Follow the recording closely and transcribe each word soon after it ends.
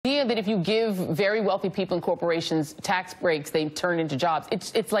idea that if you give very wealthy people and corporations tax breaks, they turn into jobs,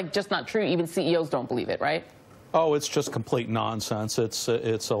 it's like just not true. Even CEOs don't believe it, right? Oh, it's just complete nonsense. It's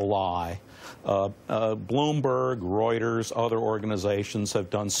a lie. Bloomberg, Reuters, other organizations have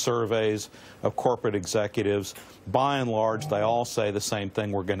done surveys of corporate executives. By and large, they all say the same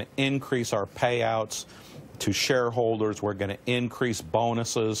thing. We're going to increase our payouts to shareholders. We're going to increase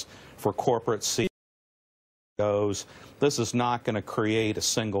bonuses for corporate CEOs. This is not going to create a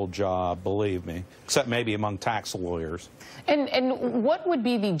single job, believe me, except maybe among tax lawyers. And what would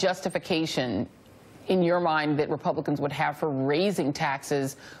be the justification in your mind that Republicans would have for raising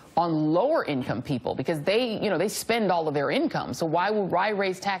taxes on lower income people? Because they spend all of their income. So why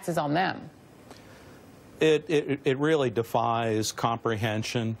raise taxes on them? It really defies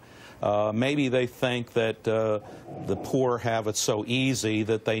comprehension. Maybe they think that the poor have it so easy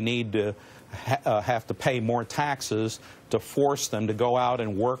that they need to have to pay more taxes to force them to go out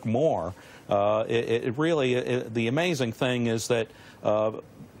and work more. The amazing thing is that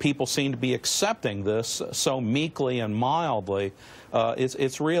people seem to be accepting this so meekly and mildly.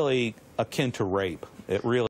 It's really akin to rape. It really